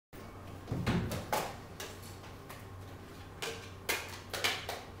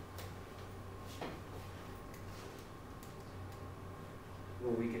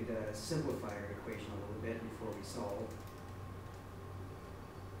we could simplify our equation a little bit before we solve.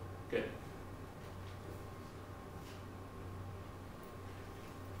 Good.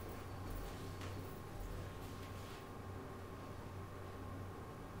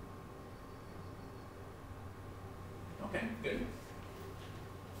 Okay, good.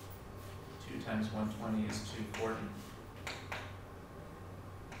 2 times 120 is 240.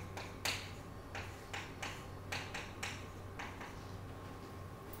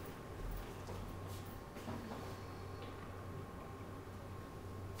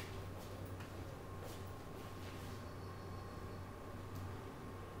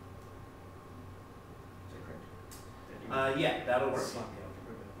 Yeah, that'll work.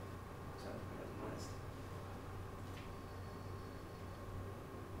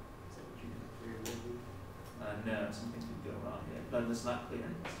 No, something could go wrong here. But it's not clear.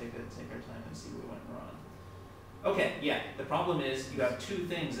 Let's take our time and see what went wrong. Okay, yeah. The problem is you have two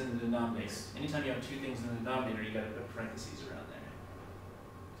things in the denominator. Anytime you have two things in the denominator, you got to put parentheses around there.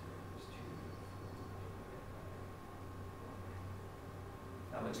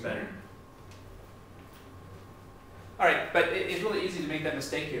 That looks better. All right, but it's really easy to make that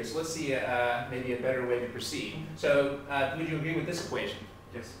mistake here. So let's see maybe a better way to proceed. So would you agree with this equation?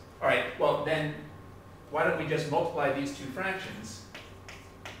 Yes. All right, well then, why don't we just multiply these two fractions?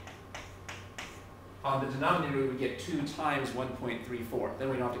 On the denominator, we would get 2 times 1.34.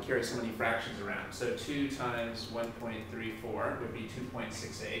 Then we don't have to carry so many fractions around. So 2 times 1.34 would be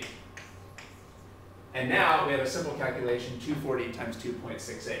 2.68. And now we have a simple calculation, 240 times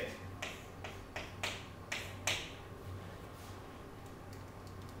 2.68.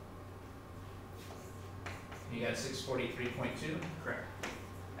 You got 643.2? Correct.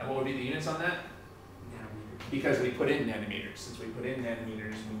 And what would be the units on that? Nanometers. Because we put in nanometers. Since we put in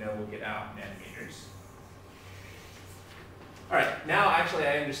nanometers, we know we'll get out nanometers. All right, now actually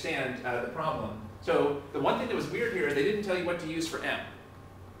I understand the problem. So the one thing that was weird here is they didn't tell you what to use for m.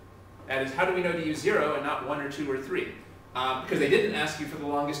 That is, how do we know to use 0 and not 1 or 2 or 3? Because they didn't ask you for the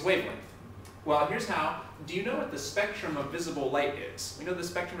longest wavelength. Well, here's how. Do you know what the spectrum of visible light is? We know the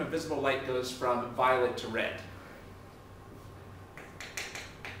spectrum of visible light goes from violet to red.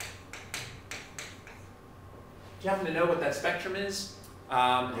 Do you happen to know what that spectrum is?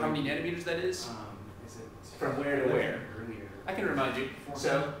 How many nanometers that is? Is it from where to where? Earlier. I can remind you.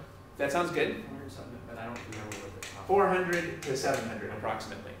 So that sounds good. 400 something, but I don't remember what the top. 400 to 700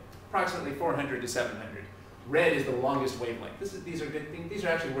 approximately. Approximately 400 to 700. Red is the longest wavelength. These are good things. These are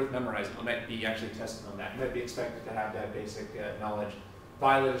actually worth memorizing. I might be actually testing on that. You might be expected to have that basic knowledge.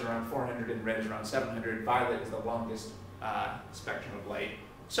 Violet is around 400 and red is around 700. Violet is the longest spectrum of light.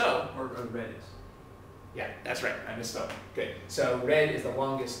 So, or red is. Yeah, that's right. I misspoke. Good. So red is the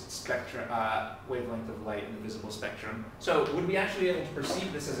longest spectrum wavelength of light in the visible spectrum. So would we actually be able to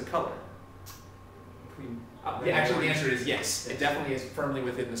perceive this as a color? Actually, the answer is yes. It definitely is firmly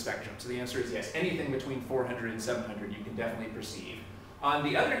within the spectrum. So the answer is yes. Anything between 400 and 700 you can definitely perceive. On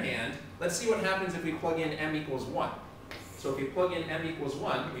the other hand, let's see what happens if we plug in m equals 1. So if we plug in m equals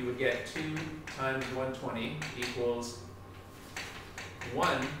 1, we would get 2 times 120 equals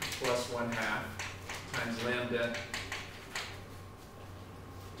 1 plus 1/2 times lambda.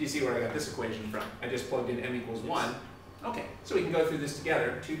 Do you see where I got this equation from? I just plugged in m equals 1. Okay, so we can go through this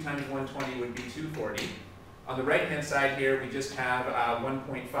together. 2 times 120 would be 240. On the right-hand side here, we just have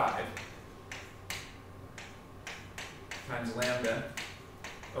 1.5 times lambda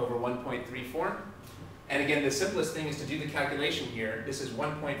over 1.34. And again, the simplest thing is to do the calculation here. This is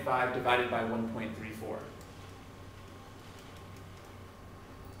 1.5 divided by 1.34.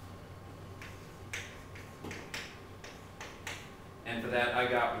 And for that, I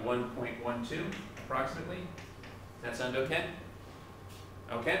got 1.12 approximately. Does that sound okay?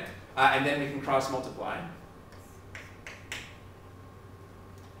 Okay. And then we can cross multiply.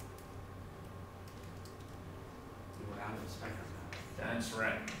 We're out of the spectrum now. That's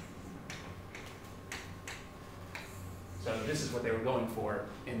right. So this is what they were going for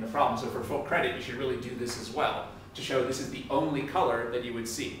in the problem. So for full credit, you should really do this as well to show this is the only color that you would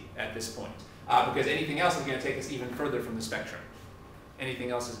see at this point. Because anything else is going to take us even further from the spectrum.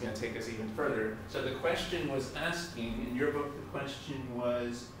 Anything else is going to take us even further. So the question was asking, in your book, the question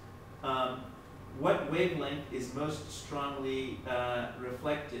was, what wavelength is most strongly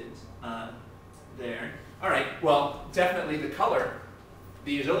reflected there? All right, well, definitely the color.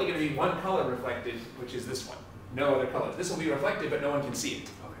 There's only going to be one color reflected, which is this one. No other colors. This will be reflected, but no one can see it.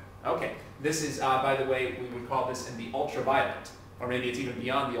 Okay. Okay. This is, by the way, we would call this in the ultraviolet, or maybe it's even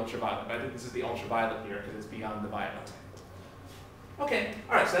beyond the ultraviolet. But I think this is the ultraviolet here because it's beyond the violet. Okay,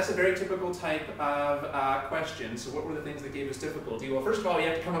 all right, so that's a very typical type of question. So what were the things that gave us difficulty? Well, first of all, we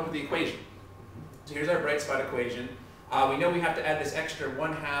have to come up with the equation. So here's our bright spot equation. We know we have to add this extra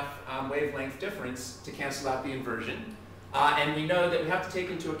 1/2 wavelength difference to cancel out the inversion. And we know that we have to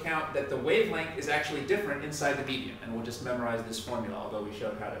take into account that the wavelength is actually different inside the medium. And we'll just memorize this formula, although we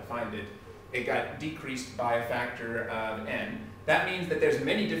showed how to find it. It got decreased by a factor of n. That means that there's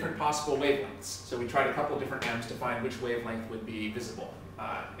many different possible wavelengths. So we tried a couple different m's to find which wavelength would be visible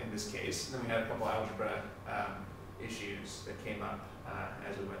in this case. And then we had a couple algebra issues that came up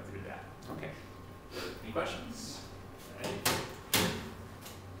as we went through that. Okay. Any questions? All right.